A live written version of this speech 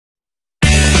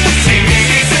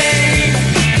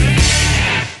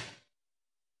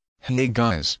Hey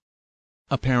guys.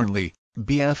 Apparently,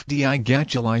 Bfdi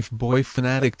Gacha Life Boy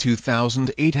Fanatic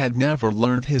 2008 had never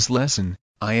learned his lesson.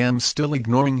 I am still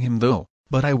ignoring him though,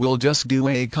 but I will just do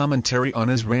a commentary on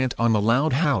his rant on the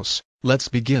Loud House. Let's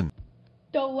begin.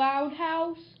 The Loud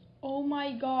House? Oh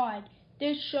my god,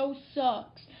 this show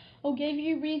sucks. I'll give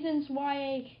you reasons why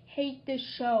I hate this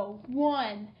show.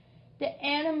 1. The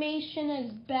animation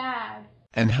is bad.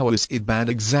 And how is it bad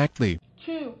exactly?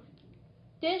 2.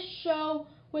 This show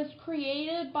was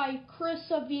created by Chris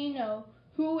Savino,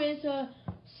 who is a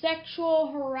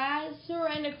sexual harasser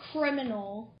and a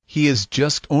criminal. He is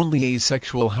just only a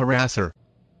sexual harasser.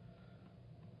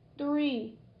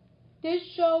 3. This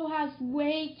show has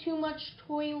way too much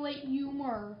toilet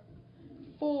humor.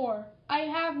 4. I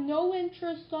have no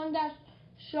interest on that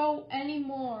show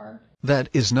anymore. That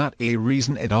is not a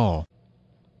reason at all.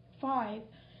 5.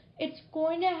 It's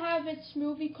going to have its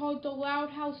movie called The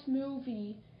Loud House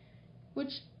Movie,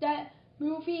 which that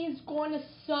movie is going to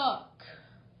suck.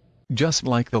 Just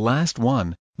like the last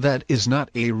one, that is not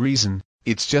a reason,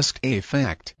 it's just a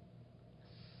fact.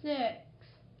 6.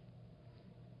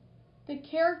 The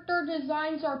character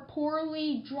designs are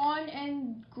poorly drawn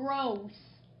and gross.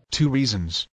 2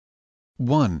 reasons.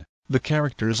 1. The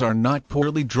characters are not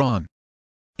poorly drawn.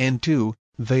 And 2.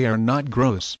 They are not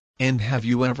gross. And have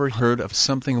you ever heard of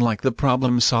something like the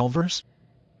Problem Solvers?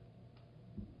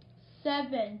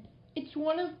 7. It's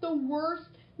one of the worst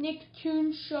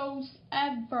Nicktoon shows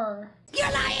ever.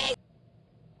 You're lying!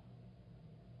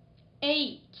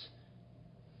 8.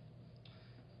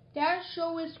 That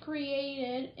show was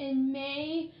created in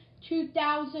May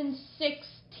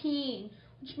 2016,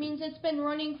 which means it's been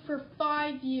running for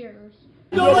 5 years.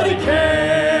 Nobody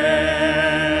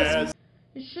cares!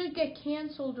 It should get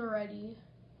canceled already.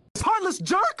 Heartless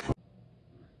jerk!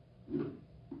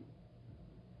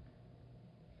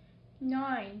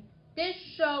 9. This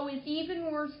show is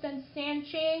even worse than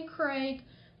Sanjay and Craig,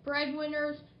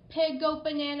 Breadwinners, Pig Goat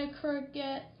Banana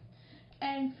Cricket,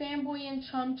 and Fanboy and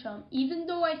Chum Chum. Even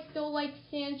though I still like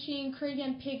Sanjay and Craig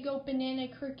and Pig Goat Banana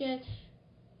Cricket,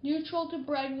 neutral to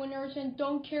Breadwinners, and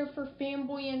don't care for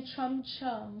Fanboy and Chum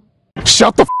Chum.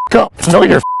 Shut the f*** up! Know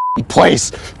your f***ing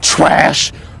place,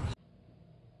 trash!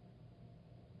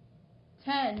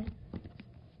 10.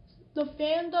 The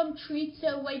fandom treats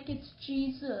it like it's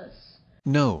Jesus.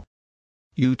 No.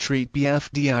 You treat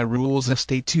Bfdi Rules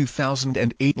Estate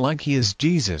 2008 like he is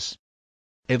Jesus.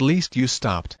 At least you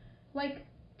stopped. Like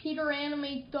Peter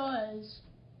Anime does.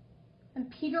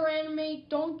 And Peter Anime,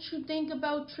 don't you think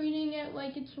about treating it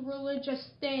like it's a religious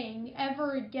thing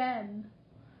ever again.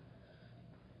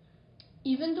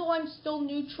 Even though I'm still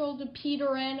neutral to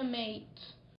Peter Animate.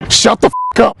 Shut the f***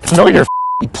 up! Know your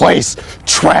f***ing place,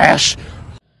 trash!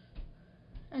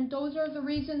 And those are the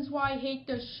reasons why I hate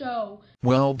this show.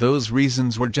 Well, those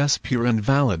reasons were just pure and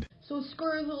valid. So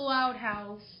screw the Loud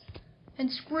House. And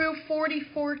screw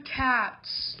 44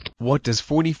 Cats. What does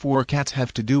 44 Cats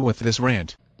have to do with this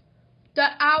rant? The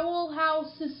Owl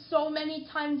House is so many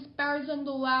times better than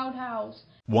the Loud House.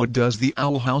 What does the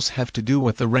Owl House have to do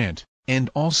with the rant? And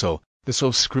also, the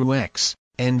so screw X,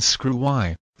 and screw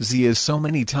Y, Z is so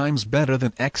many times better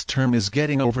than X term is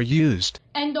getting overused.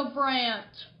 End of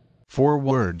rant. 4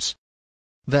 words.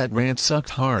 That rant sucked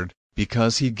hard,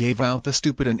 because he gave out the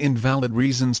stupid and invalid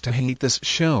reasons to hate this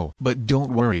show. But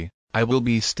don't worry, I will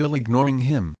be still ignoring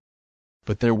him.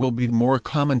 But there will be more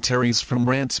commentaries from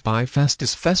rants by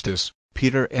Festus,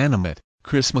 Peter Animate,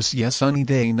 Christmas Yes Sunny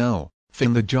Day No,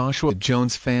 Finn the Joshua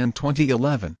Jones Fan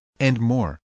 2011, and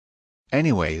more.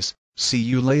 Anyways, see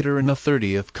you later in the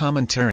 30th commentary.